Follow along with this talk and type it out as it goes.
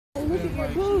look at your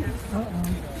boots.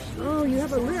 Oh, you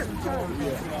have a lip.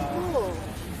 Cool.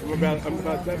 I'm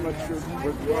about that much sure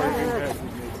what you are.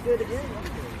 Good again.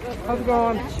 How's it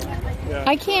going? Yeah.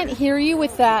 I can't hear you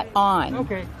with that on.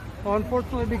 Okay. Well,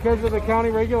 unfortunately, because of the county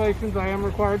regulations, I am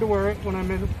required to wear it when I'm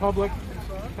in public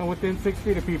and within 6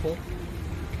 feet of people.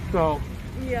 So,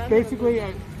 basically,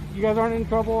 you guys aren't in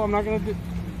trouble. I'm not going to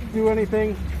do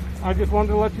anything. I just wanted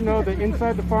to let you know that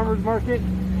inside the farmers market,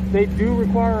 they do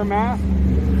require a mask.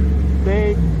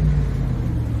 They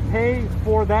pay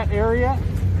for that area,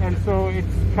 and so it's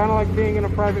kind of like being in a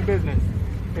private business.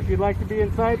 If you'd like to be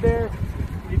inside there,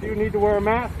 you do need to wear a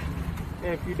mask.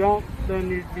 If you don't, then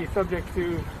you'd be subject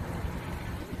to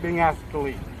being asked to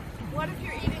leave. What if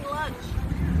you're eating lunch?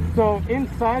 So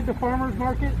inside the farmers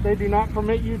market, they do not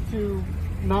permit you to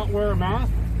not wear a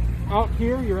mask. Out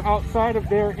here, you're outside of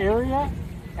their area,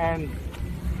 and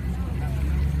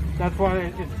that's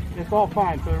why it's all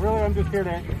fine. So really, I'm just here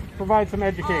to provide some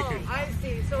education. Oh, I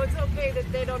see. So it's okay that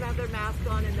they don't have their mask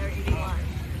on and they're eating lunch?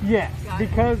 Yes, Got it.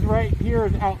 because right here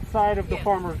is outside of the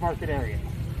farmers market area.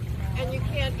 And you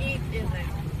can't eat in there?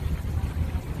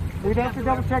 We'd have to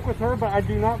double check with her, but I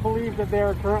do not believe that they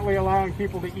are currently allowing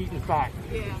people to eat inside.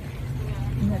 Yeah.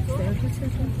 And that's their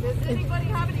decision. Does anybody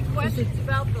have any questions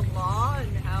about the law and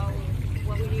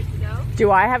what we need to know?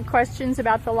 Do I have questions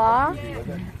about the law?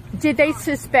 Yeah. Did they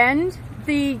suspend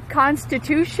the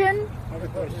Constitution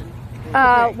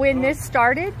when this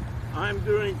started? I'm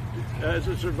doing, as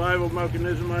a survival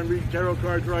mechanism, I'm reading tarot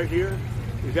cards right here.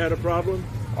 Is that a problem?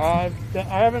 I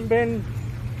haven't been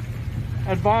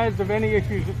advised of any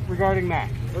issues regarding that.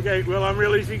 Okay, well, I'm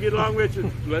real easy to get along with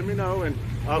you. Let me know, and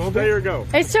I'll stay or go.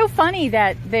 It's so funny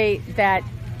that they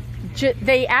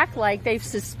act like they've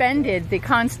suspended the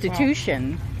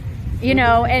Constitution, you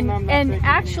know, and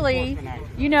actually,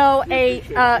 you know,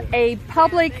 a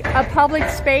public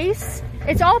space.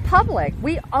 It's all public.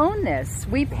 We own this.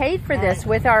 We paid for this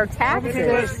with our taxes. I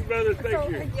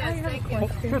have a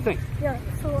question. Sure thing. Yeah,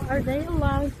 so are they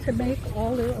allowed to make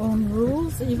all their own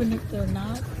rules, even if they're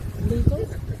not legal?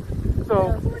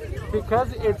 So,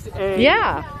 because it's a...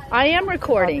 Yeah, I am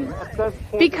recording.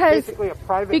 Because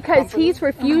he's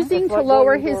refusing to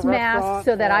lower his mask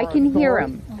so that I can hear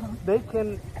him. They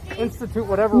can institute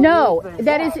whatever. No,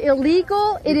 that is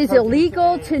illegal. It is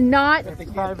illegal to not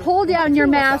pull down your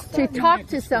mask to talk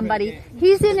to somebody.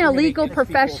 He's in a legal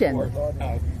profession.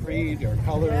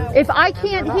 If I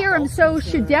can't hear him, so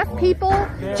should deaf people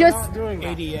just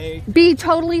be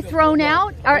totally thrown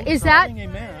out? Or is that...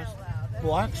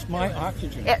 blocks my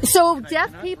oxygen. So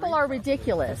deaf people are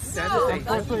ridiculous.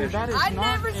 I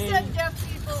never said deaf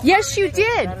people. Yes, you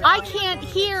did. I can't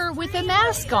hear with a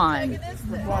mask on.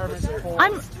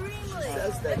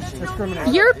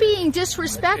 You're being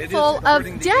disrespectful of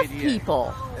deaf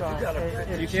people.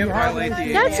 You can't violate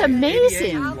the That's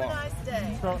amazing.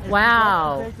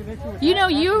 Wow. You know,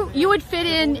 you would fit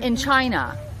in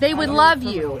China. They would love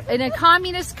you. In a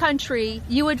communist country,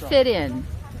 you would fit in.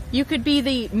 You could be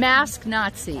the mask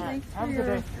Nazi. Thanks for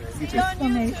your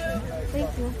explanation.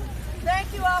 Thank you.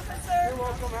 Thank you, officer.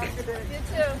 You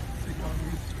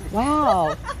too.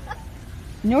 Wow.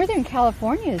 Northern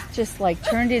California is just like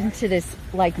turned into this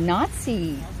like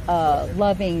Nazi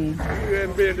loving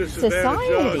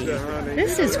society.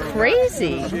 This is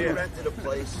crazy. You rented a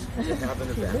place to have an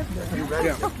event. You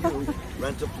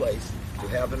rent a place to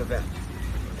have an event.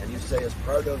 And you say as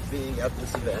part of being at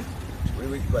this event, we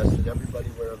request that everybody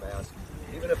wear a mask,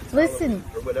 even if it's Listen,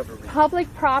 for whatever reason.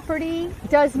 Public property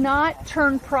does not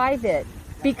turn private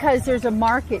because there's a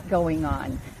market going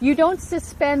on. You don't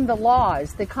suspend the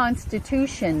laws, the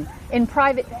Constitution in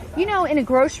private. You know, in a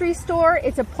grocery store,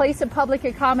 it's a place of public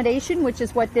accommodation, which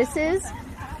is what this is.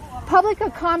 Public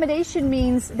accommodation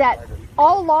means that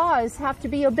all laws have to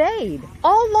be obeyed.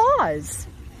 All laws.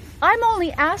 I'm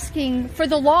only asking for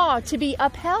the law to be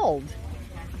upheld.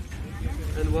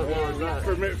 And what law is that?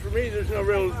 For me, there's no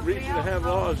real reason to have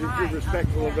laws if you're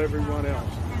respectful of everyone else.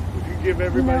 If you give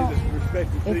everybody the respect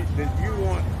that you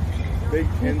want,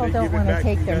 people don't want to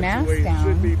take their mask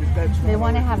down. They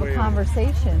want to have a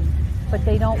conversation, but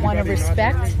they don't want to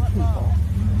respect people.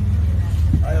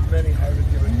 I have many hard of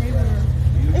hearing.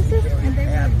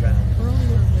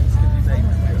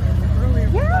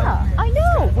 Yeah, I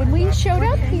know. When we showed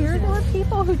up here, there were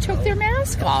people who took their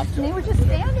mask off, and they were just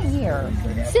standing here,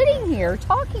 sitting here,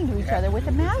 talking to each other with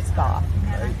a mask off.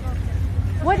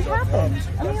 What happened?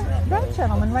 I mean, that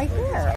gentleman right there.